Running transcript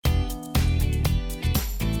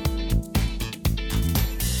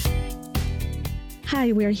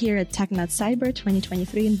Hi, we're here at TechNet Cyber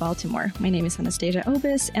 2023 in Baltimore. My name is Anastasia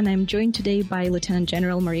Obis, and I'm joined today by Lieutenant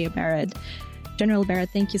General Maria Barrett. General Barrett,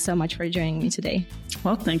 thank you so much for joining me today.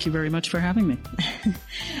 Well, thank you very much for having me.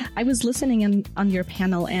 I was listening on your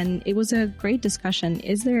panel, and it was a great discussion.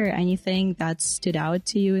 Is there anything that stood out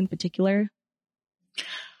to you in particular?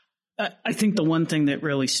 I think the one thing that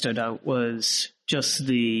really stood out was just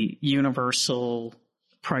the universal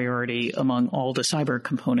priority among all the cyber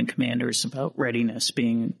component commanders about readiness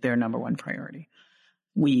being their number one priority.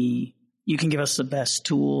 You can give us the best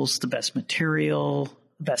tools, the best material,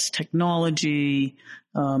 the best technology.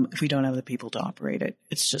 If we don't have the people to operate it,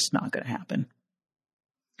 it's just not going to happen.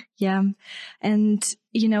 Yeah. And,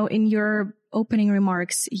 in your opening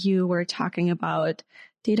remarks, you were talking about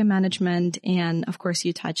data management, and of course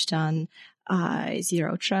you touched on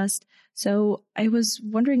zero trust. So I was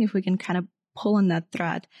wondering if we can kind of pull on that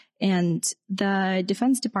thread. And the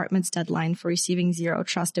Defense Department's deadline for receiving zero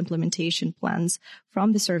trust implementation plans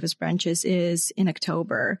from the service branches is in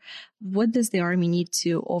October. What does the Army need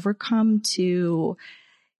to overcome to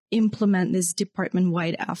implement this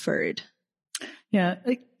department-wide effort? Yeah,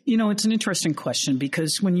 it's an interesting question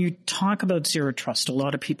because when you talk about zero trust, a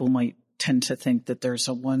lot of people might tend to think that there's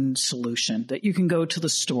a one solution that you can go to the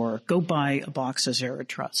store, go buy a box of zero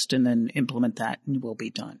trust, and then implement that and we'll be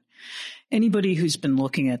done. Anybody who's been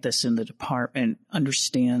looking at this in the department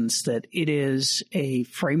understands that it is a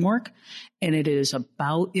framework and it is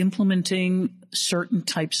about implementing certain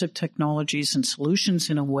types of technologies and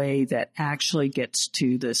solutions in a way that actually gets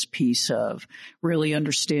to this piece of really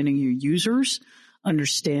understanding your users,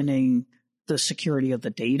 understanding the security of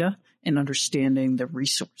the data, and understanding the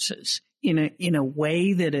resources in a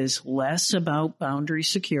way that is less about boundary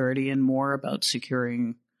security and more about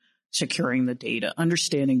securing the data,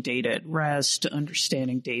 understanding data at rest,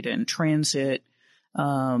 understanding data in transit,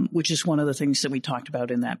 which is one of the things that we talked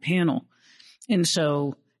about in that panel. And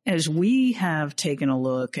so as we have taken a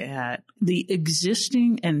look at the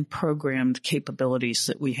existing and programmed capabilities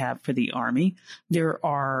that we have for the Army,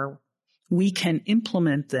 we can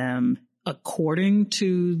implement them according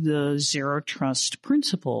to the zero trust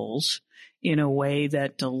principles in a way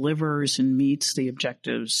that delivers and meets the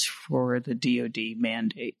objectives for the DoD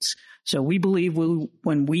mandates. So we believe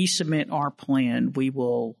when we submit our plan, it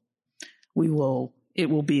will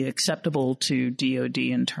be acceptable to DoD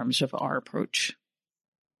in terms of our approach.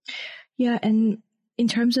 Yeah, and in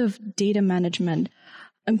terms of data management,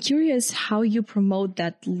 I'm curious how you promote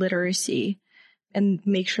that literacy and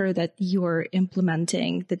make sure that you're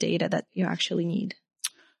implementing the data that you actually need.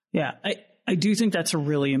 Yeah, I do think that's a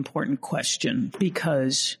really important question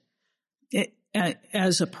because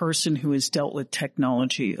as a person who has dealt with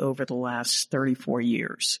technology over the last 34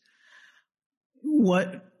 years,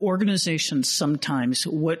 what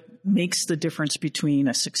makes the difference between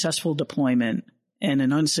a successful deployment and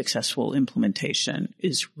an unsuccessful implementation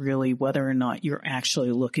is really whether or not you're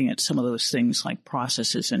actually looking at some of those things like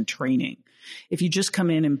processes and training. If you just come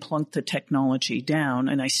in and plunk the technology down,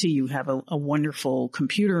 and I see you have a wonderful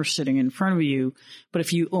computer sitting in front of you, but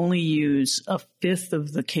if you only use a fifth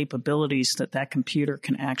of the capabilities that computer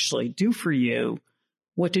can actually do for you,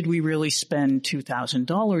 what did we really spend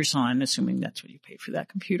 $2,000 on, assuming that's what you paid for that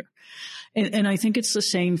computer? And I think it's the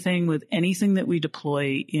same thing with anything that we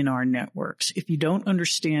deploy in our networks. If you don't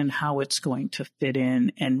understand how it's going to fit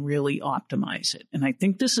in and really optimize it. And I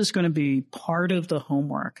think this is going to be part of the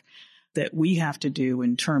homework that we have to do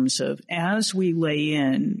in terms of as we lay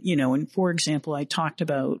in, and for example, I talked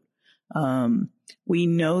about, we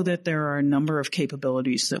know that there are a number of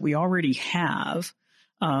capabilities that we already have,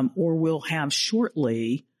 or will have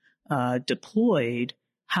shortly, deployed.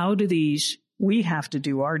 We have to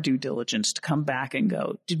do our due diligence to come back and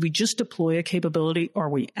go, did we just deploy a capability? Or are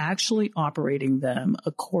we actually operating them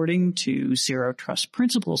according to zero trust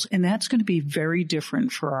principles? And that's going to be very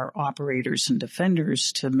different for our operators and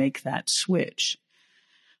defenders to make that switch.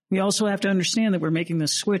 We also have to understand that we're making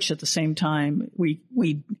this switch at the same time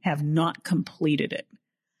we have not completed it.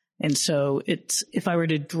 And so if I were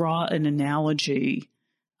to draw an analogy,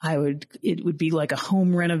 it would be like a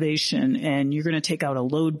home renovation and you're going to take out a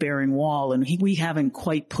load bearing wall and we haven't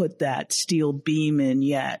quite put that steel beam in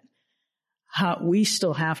yet. We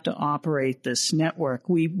still have to operate this network.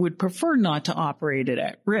 We would prefer not to operate it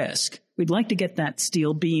at risk. We'd like to get that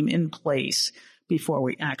steel beam in place before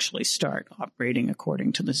we actually start operating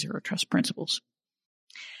according to the zero trust principles.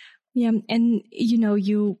 Yeah. And,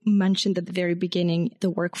 you mentioned at the very beginning the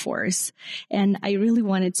workforce, and I really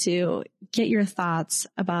wanted to get your thoughts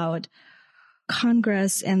about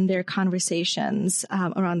Congress and their conversations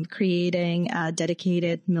around creating a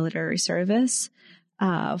dedicated military service.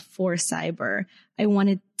 for cyber. I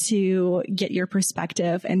wanted to get your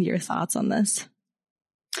perspective and your thoughts on this.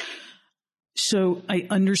 So I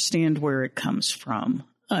understand where it comes from.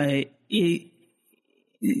 There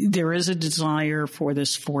is a desire for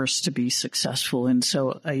this force to be successful. And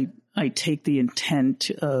so I take the intent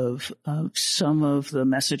of some of the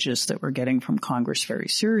messages that we're getting from Congress very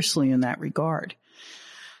seriously in that regard.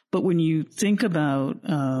 But when you think about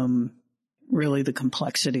really the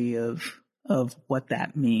complexity of what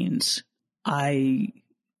that means, I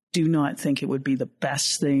do not think it would be the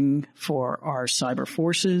best thing for our cyber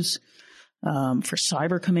forces. For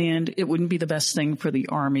Cyber Command, it wouldn't be the best thing for the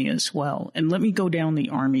Army as well. And let me go down the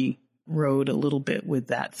Army road a little bit with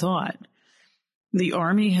that thought. The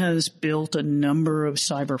Army has built a number of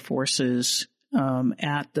cyber forces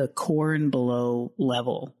at the corps and below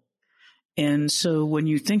level. And so when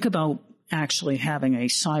you think about actually having a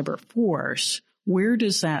cyber force, where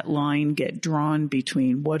does that line get drawn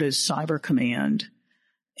between what is Cyber Command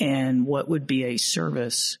and what would be a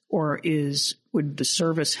service? Or would the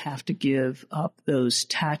service have to give up those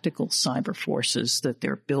tactical cyber forces that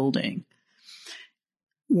they're building?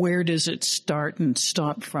 Where does it start and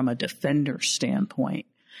stop from a defender standpoint?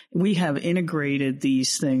 We have integrated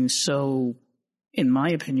these things so, in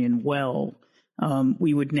my opinion, well.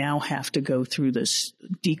 We would now have to go through this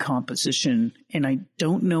decomposition, and I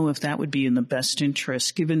don't know if that would be in the best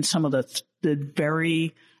interest, given some of the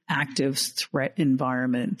very active threat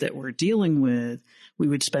environment that we're dealing with. We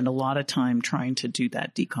would spend a lot of time trying to do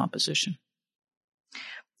that decomposition.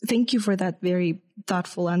 Thank you for that very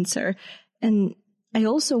thoughtful answer. And I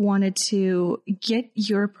also wanted to get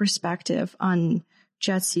your perspective on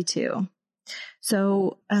JADC2.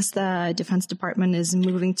 So as the Defense Department is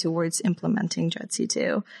moving towards implementing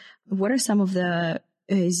JADC2, what are some of the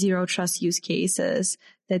zero trust use cases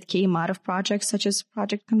that came out of projects such as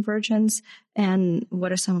Project Convergence, and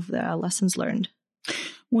what are some of the lessons learned?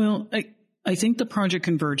 Well, I think the Project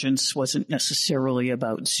Convergence wasn't necessarily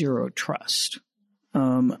about zero trust.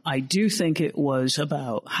 I do think it was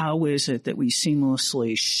about how is it that we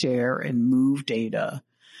seamlessly share and move data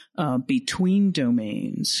between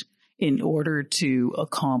domains in order to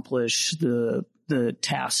accomplish the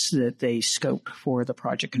tasks that they scoped for the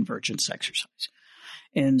Project Convergence exercise.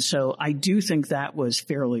 And so I do think that was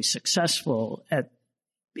fairly successful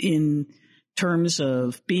in terms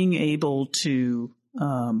of being able to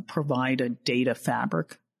provide a data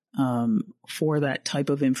fabric for that type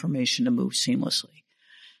of information to move seamlessly.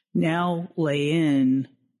 Now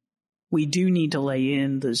we do need to lay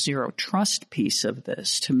in the zero trust piece of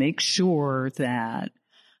this to make sure that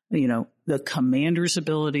the commander's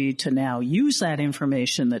ability to now use that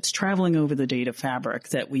information that's traveling over the data fabric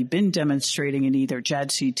that we've been demonstrating in either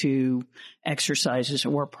JADC2 exercises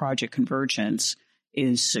or Project Convergence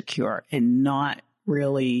is secure and not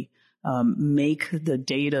really make the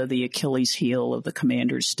data the Achilles heel of the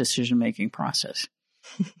commander's decision-making process.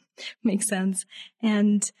 Makes sense.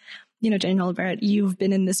 And, General Barrett, you've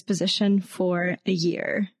been in this position for a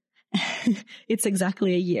year. It's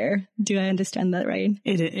exactly a year. Do I understand that right?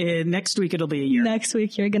 Next week, it'll be a year. Next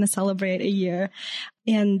week, you're going to celebrate a year.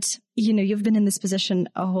 And, you've been in this position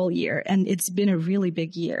a whole year, and it's been a really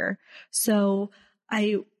big year. So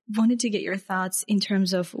I wanted to get your thoughts in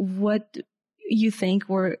terms of what you think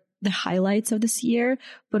were the highlights of this year,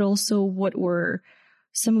 but also what were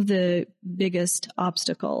some of the biggest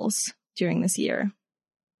obstacles during this year.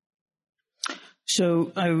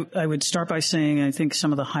 So I would start by saying I think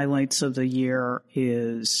some of the highlights of the year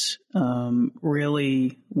is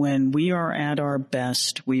really when we are at our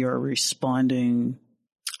best, we are responding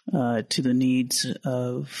to the needs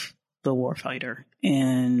of the warfighter.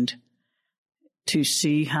 And to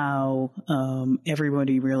see how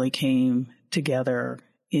everybody really came together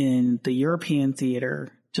in the European theater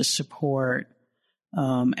to support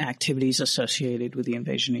activities associated with the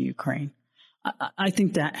invasion of Ukraine. I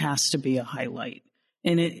think that has to be a highlight,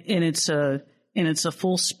 and it's a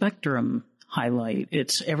full spectrum highlight.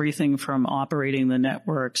 It's everything from operating the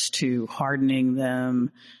networks to hardening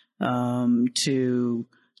them, to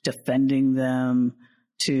defending them,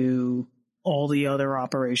 to all the other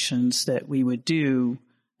operations that we would do,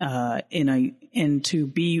 and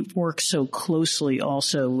to work so closely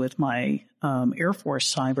also with my Air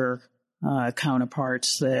Force cyber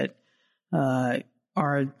counterparts that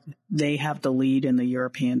they have the lead in the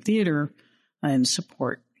European theater and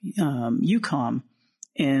support EUCOM.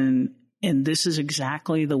 And this is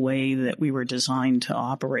exactly the way that we were designed to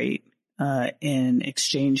operate and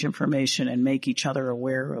exchange information and make each other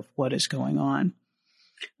aware of what is going on.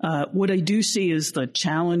 What I do see is the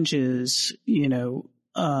challenges,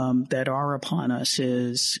 that are upon us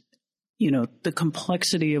is, the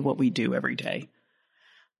complexity of what we do every day,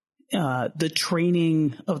 the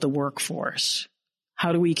training of the workforce.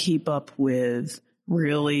 How do we keep up with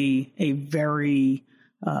really a very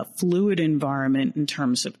fluid environment in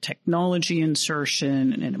terms of technology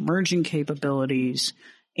insertion and emerging capabilities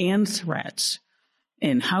and threats?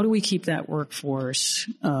 And how do we keep that workforce,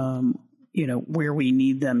 where we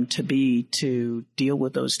need them to be to deal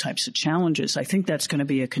with those types of challenges? I think that's going to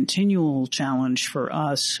be a continual challenge for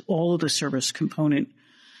us, all of the service component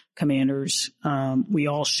commanders. We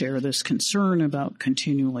all share this concern about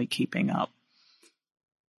continually keeping up.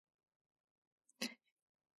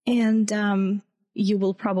 And you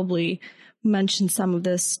will probably mention some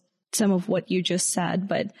of what you just said,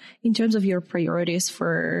 but in terms of your priorities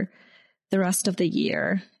for the rest of the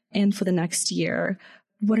year and for the next year,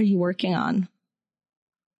 what are you working on?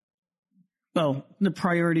 Well, the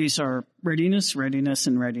priorities are readiness,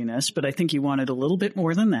 and readiness, but I think you wanted a little bit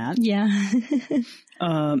more than that. Yeah.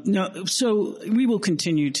 So we will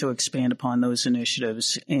continue to expand upon those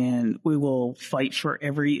initiatives, and we will fight for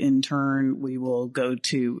every intern. We will go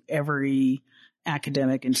to every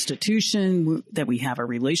academic institution that we have a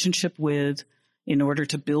relationship with in order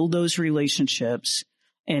to build those relationships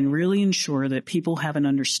and really ensure that people have an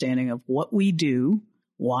understanding of what we do,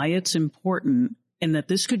 why it's important, and that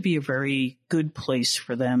this could be a very good place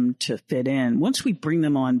for them to fit in. Once we bring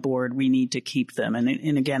them on board, we need to keep them.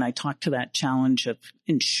 And again, I talked to that challenge of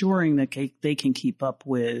ensuring that they can keep up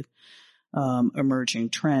with emerging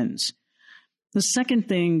trends. The second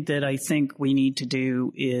thing that I think we need to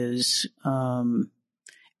do is,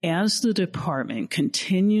 as the department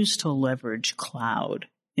continues to leverage cloud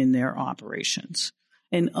in their operations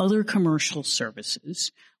and other commercial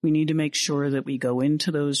services, we need to make sure that we go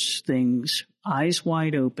into those things eyes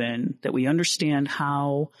wide open, that we understand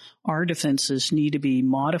how our defenses need to be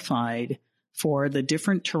modified for the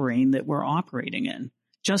different terrain that we're operating in.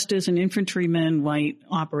 Just as an infantryman might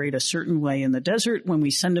operate a certain way in the desert, when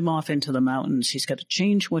we send him off into the mountains, he's got to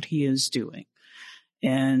change what he is doing.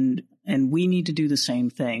 And we need to do the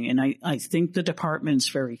same thing. And I think the department's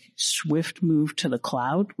very swift move to the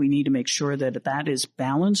cloud. We need to make sure that that is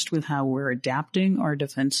balanced with how we're adapting our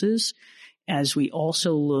defenses, as we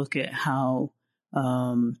also look at how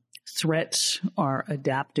threats are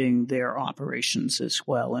adapting their operations as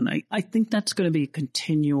well. And I think that's going to be a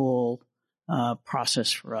continual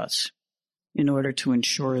process for us in order to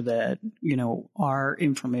ensure that, our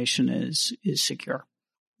information is secure.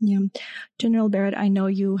 Yeah. General Barrett, I know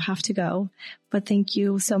you have to go, but thank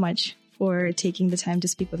you so much for taking the time to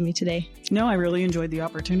speak with me today. No, I really enjoyed the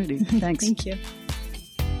opportunity. Thanks. Thank you.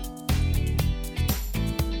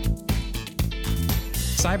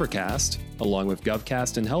 Cybercast, along with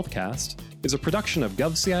GovCast and HealthCast, is a production of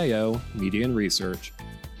GovCIO Media and Research.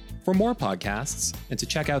 For more podcasts and to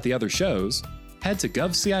check out the other shows, head to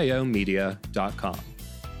govciomedia.com.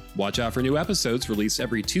 Watch out for new episodes released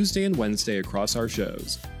every Tuesday and Wednesday across our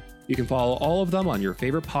shows. You can follow all of them on your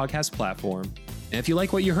favorite podcast platform. And if you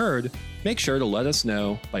like what you heard, make sure to let us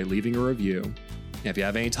know by leaving a review. And if you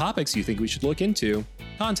have any topics you think we should look into,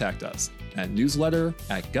 contact us at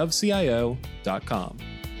newsletter@govcio.com.